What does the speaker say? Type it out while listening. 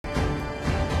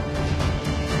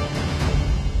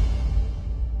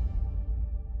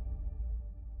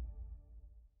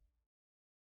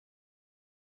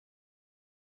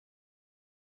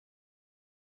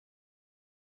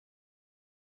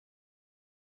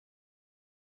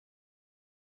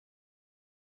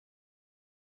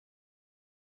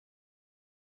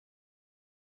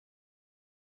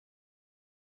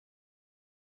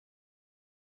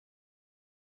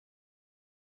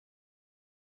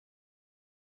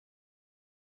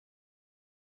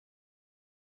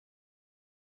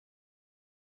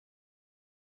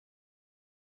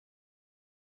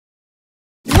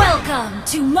Welcome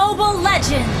to Mobile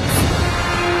Legends!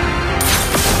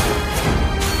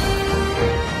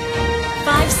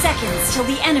 5 seconds till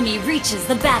the enemy reaches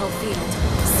the battlefield.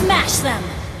 Smash them!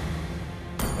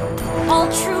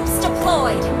 All troops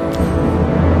deployed!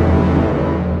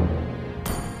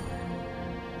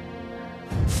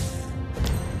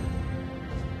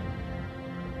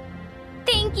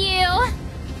 Thank you!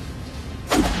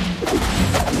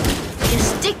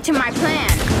 Just stick to my plan.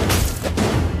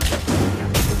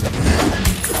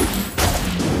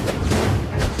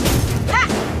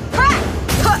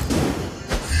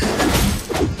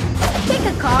 Pick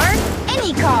a card,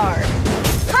 any card.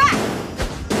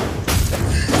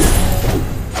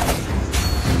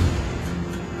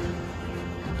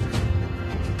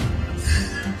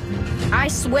 I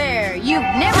swear, you've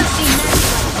never seen magic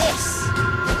like this.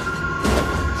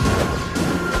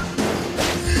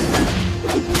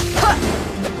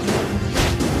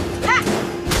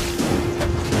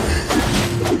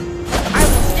 I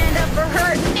will stand up for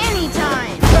her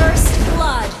anytime. First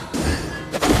blood!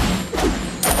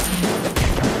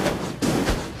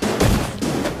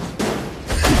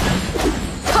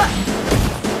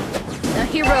 The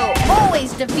hero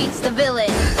always defeats the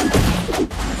villain.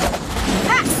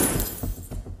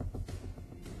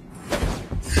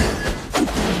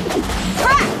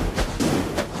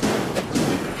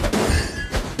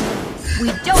 We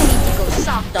don't need to go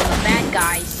soft on the bad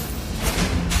guys.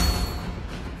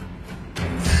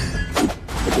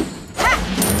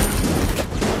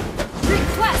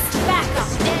 Request backup!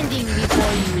 Standing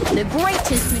before you is the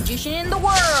greatest magician in the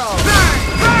world. Burn!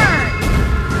 Burn!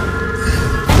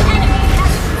 An enemy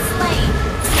has been slain!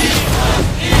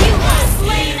 You have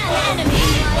slain an enemy!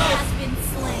 Has been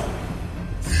slain.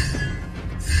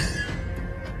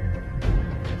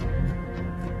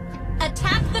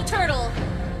 Attack the turtle!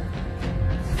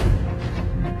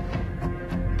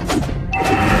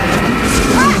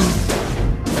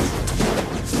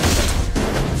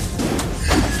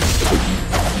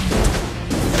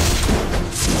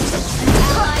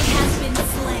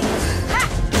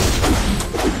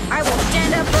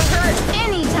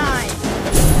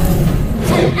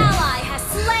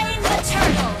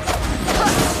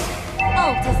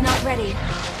 Ready.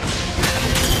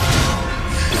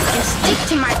 Just stick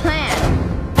to my plan.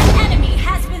 An enemy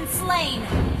has been slain.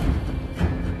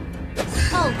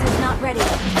 Ult is not ready.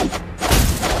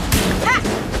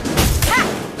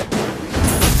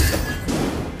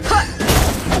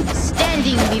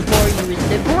 Standing before you is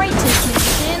the greatest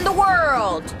magician in the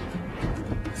world.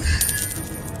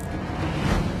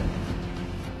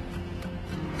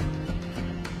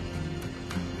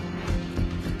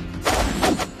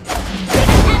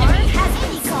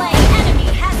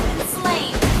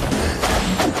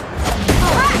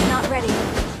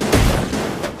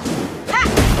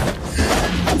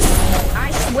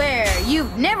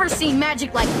 You've never seen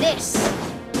magic like this!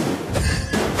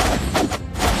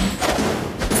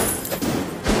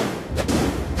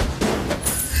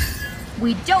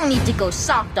 We don't need to go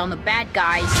soft on the bad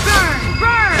guys. Burn!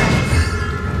 Burn!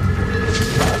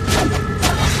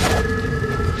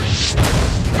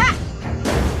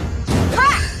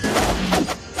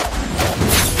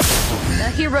 The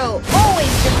hero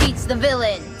always defeats the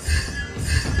villain.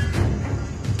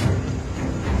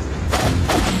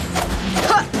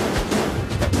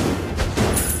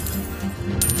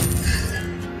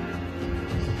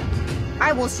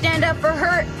 I will stand up for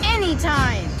her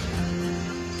anytime!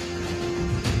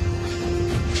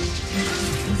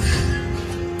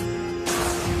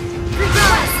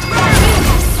 Request that you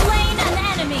have slain an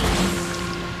enemy!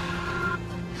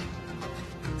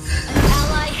 An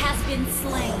ally has been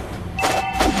slain.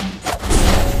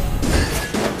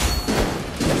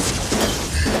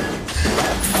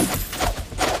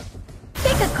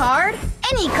 Pick a card,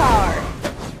 any card!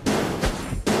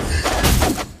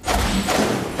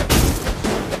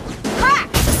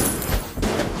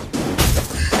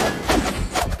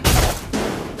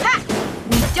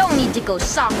 To go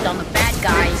soft on the bad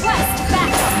guys. Request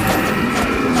backup!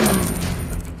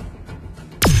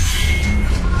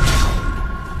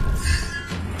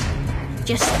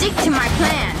 Just stick to my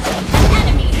plan. An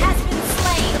enemy has been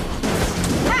slain.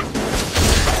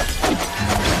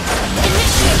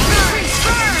 Initiate retreat!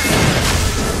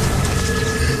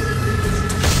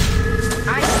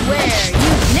 I swear,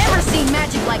 you've never seen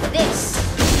magic like this.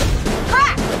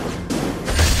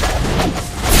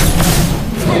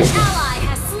 An ally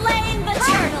has slain the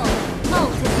turtle!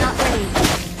 Ult is not ready.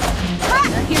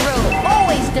 The hero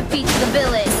always defeats the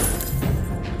villain.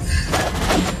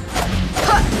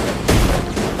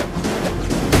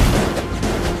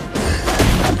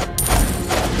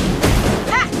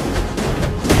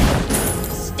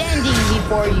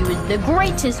 the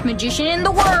greatest magician in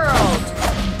the world!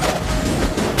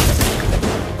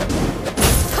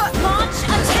 Launch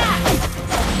attack!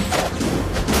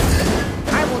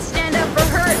 I will stand up for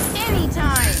her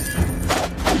anytime!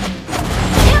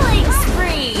 Killing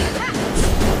spree!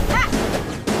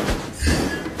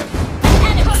 An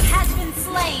enemy has been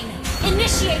slain!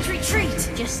 Initiate retreat!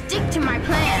 Just stick to my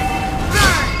plan!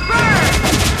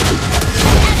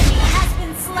 Enemy has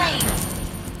been slain!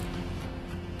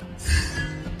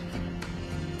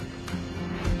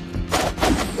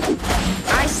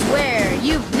 I swear,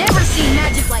 you've never seen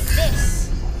magic like this!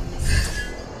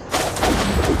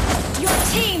 Your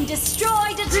team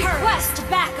destroyed a turret! Request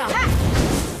backup!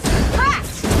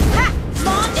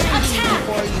 Launch attack!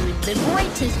 For you, the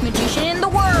greatest magician in the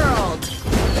world!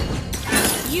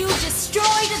 You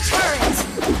destroyed a turret!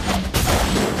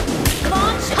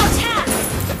 Launch attack!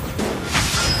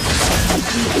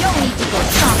 You don't need to go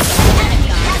soft. Enemy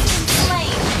has been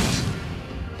slain!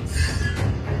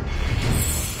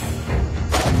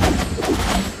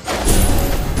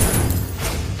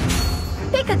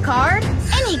 Pick a card,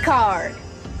 any card!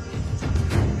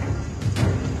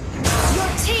 Your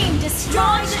team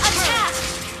destroyed a attack!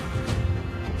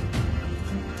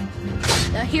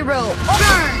 The hero,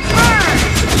 burn!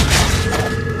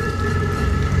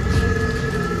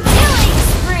 Killing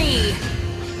spree!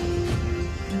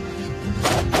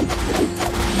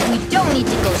 We don't need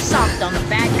to go soft on the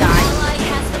bad guys. Ally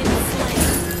has been slain.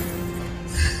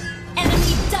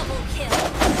 Enemy double kill.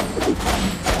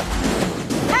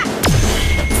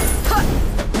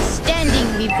 Standing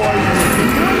before you, the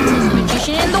greatest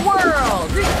magician in the world!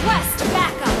 Request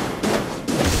backup.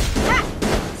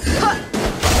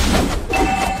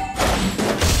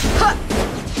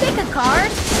 Pick a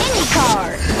card, any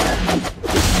card!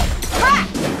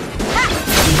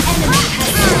 Enemy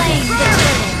has slain the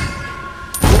turret.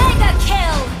 Mega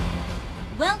kill.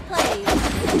 Well played.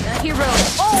 The hero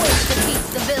always defeats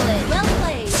the villain. Well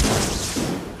played.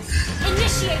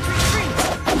 Initiate retreat.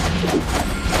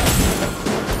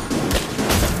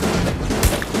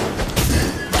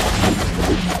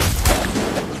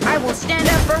 I will stand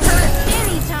up for her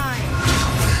anytime.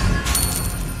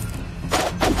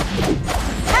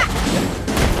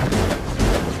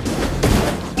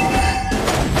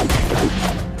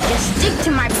 Just stick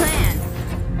to my plan.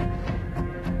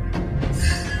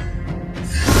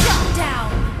 Shut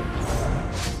down.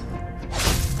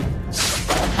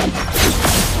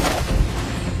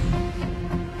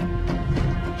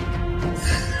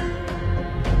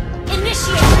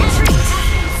 Initiate retreat.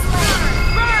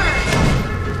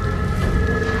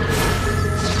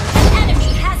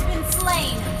 Enemy has been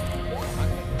slain.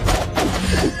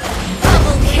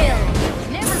 Double kill.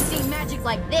 Never seen magic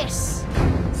like this.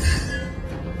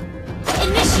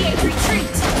 Initiate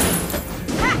retreat.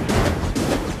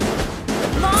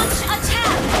 Launch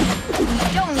attack. We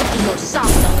don't need to go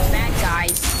soft on the bad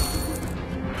guys.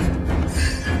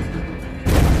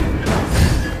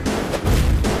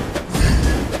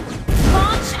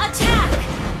 Launch attack.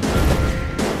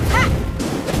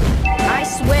 I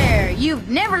swear, you've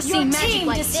never Your seen magic team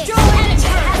like destroyed this. a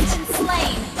turret. Has been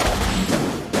slain.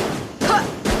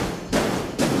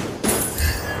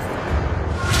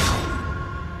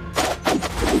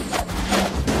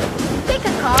 Pick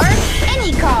a card,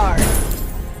 any card.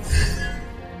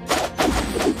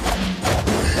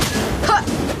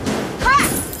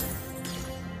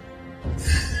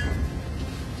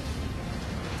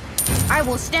 I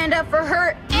will stand up for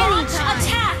her Launch anytime.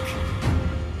 attack.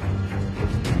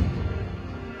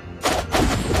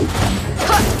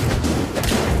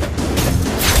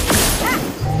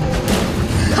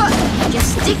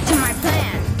 Just stick to my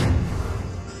plan.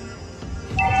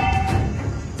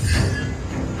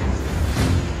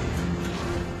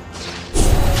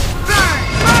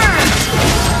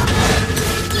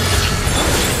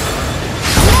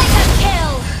 Mega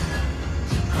kill.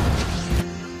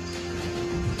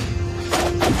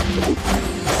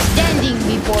 Standing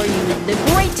before you, the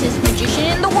greatest magician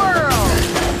in the world.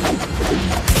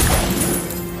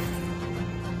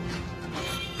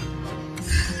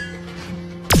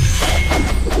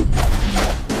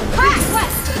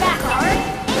 Request backup.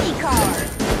 Any card.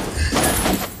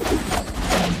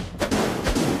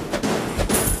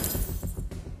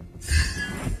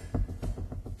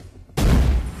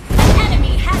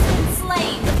 Enemy has been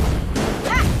slain.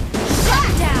 Shut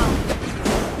down.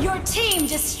 Your team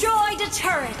destroyed a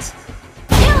turret.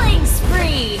 Killing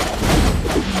spree.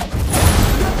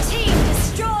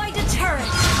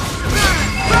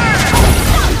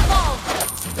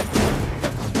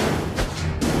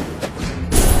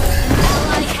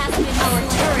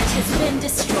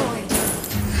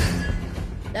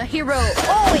 hero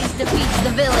always defeats the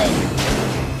villain.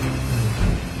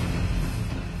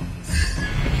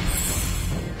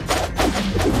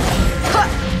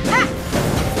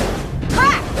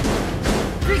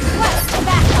 Request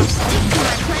backup. Stick to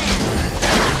my plan.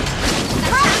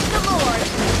 Attack the Lord.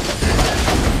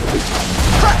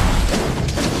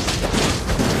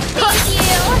 Thank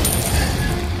you.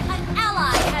 An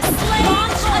ally has slain.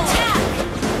 Launch attack.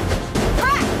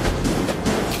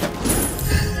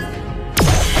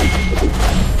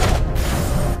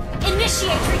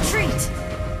 Initiate retreat.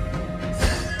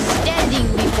 Standing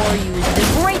before you is the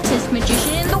greatest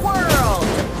magician in the world.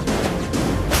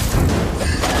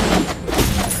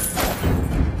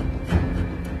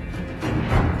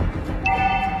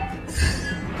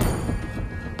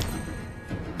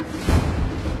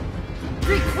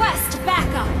 Request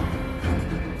backup.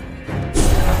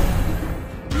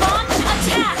 Launch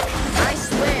attack. I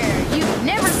swear, you've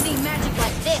never seen magic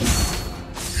like this.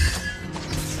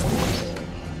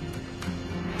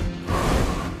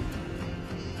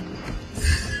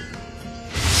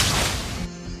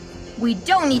 We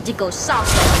don't need to go soft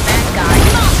on the bad guy.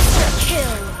 Monster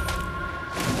kill.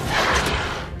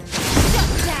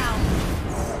 Shut down.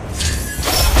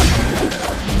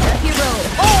 The hero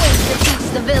always defeats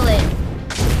the villain.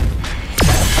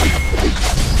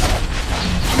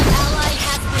 An ally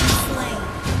has been slain.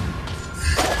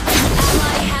 An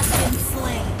ally has been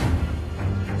slain.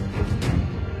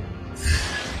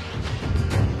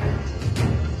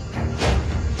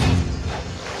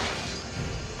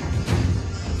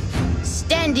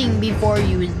 Standing before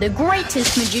you is the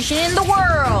greatest magician in the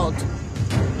world.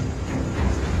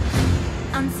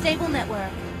 Unstable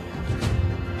network.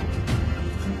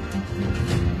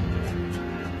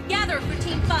 Gather for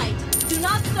team fight. Do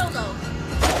not solo.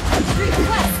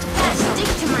 Request backup.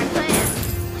 Stick to my plan.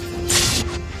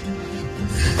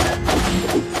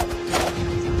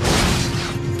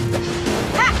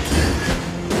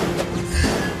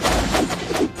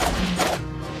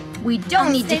 We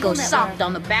don't need to go Unstable soft network.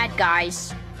 on the bad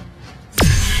guys.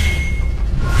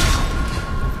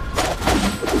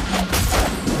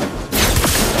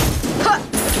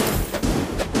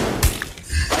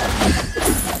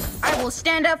 I will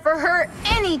stand up for her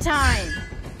anytime.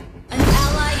 An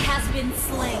ally has been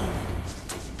slain.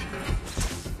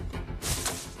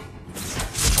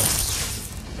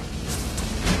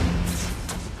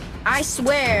 I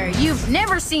swear, you've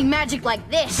never seen magic like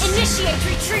this. Initiate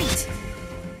retreat.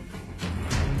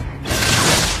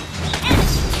 Enemy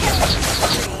killing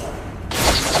spree.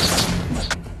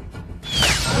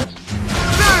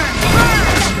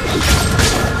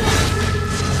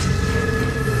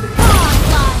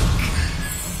 Godlike.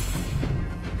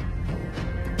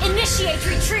 Initiate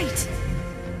retreat.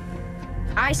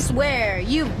 I swear,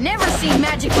 you've never seen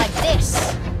magic like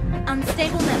this.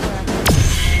 Unstable network.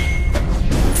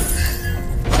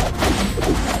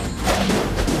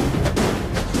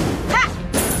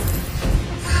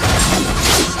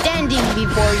 Standing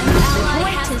before you is the Ally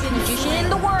has greatest been magician slain. in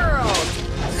the world.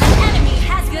 An enemy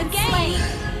has been slain.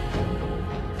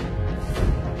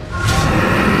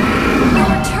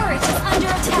 Your turret is under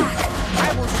attack. I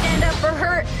will stand up for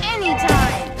her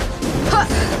anytime. Huh.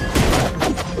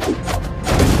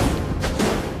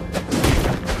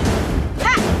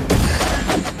 Ha!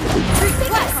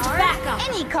 Request backup.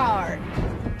 Any card.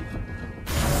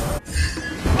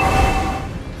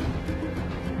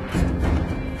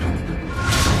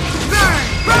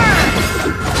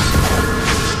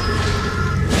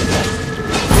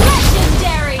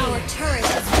 Legendary. Our turret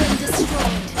has been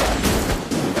destroyed.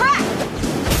 Ha!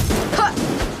 Huh.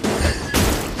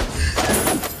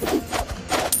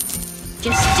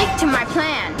 Just stick to my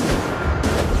plan.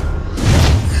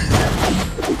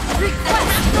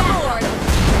 Request the Lord.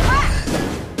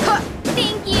 Huh.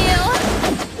 Thank you.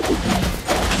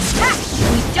 Ha!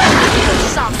 We don't need to go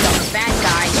soft on the bad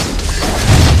guys.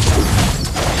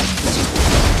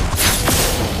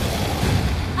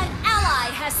 An ally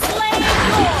has slain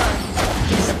Lord.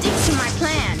 Just stick to my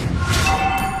plan.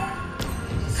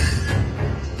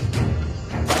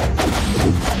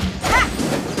 Ha!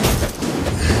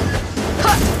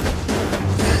 Huh.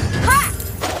 Ha!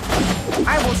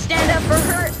 I will stand up for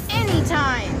her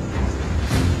anytime.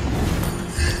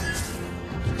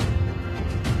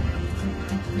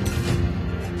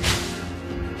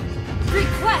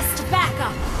 Request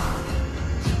backup.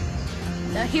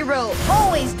 The hero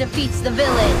always defeats the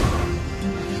villain.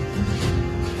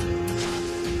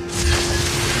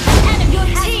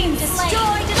 Enemy team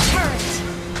destroyed a turret.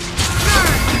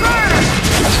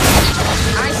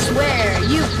 I swear,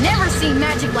 you've never seen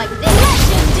magic like this.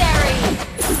 Legendary.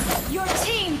 Your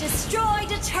team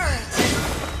destroyed a turret.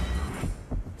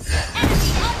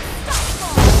 Enemy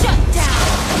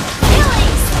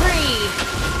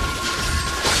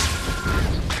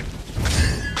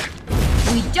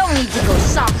We don't need to go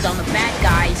soft on the bad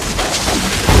guys.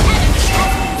 Enemy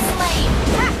has been slain.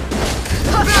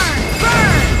 Burn!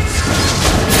 Burn!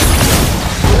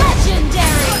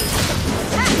 Legendary!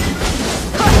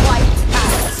 Wiped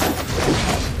out.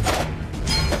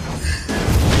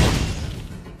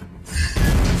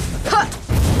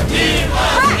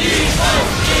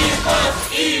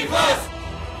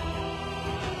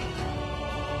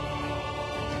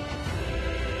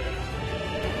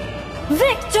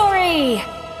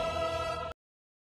 Victory!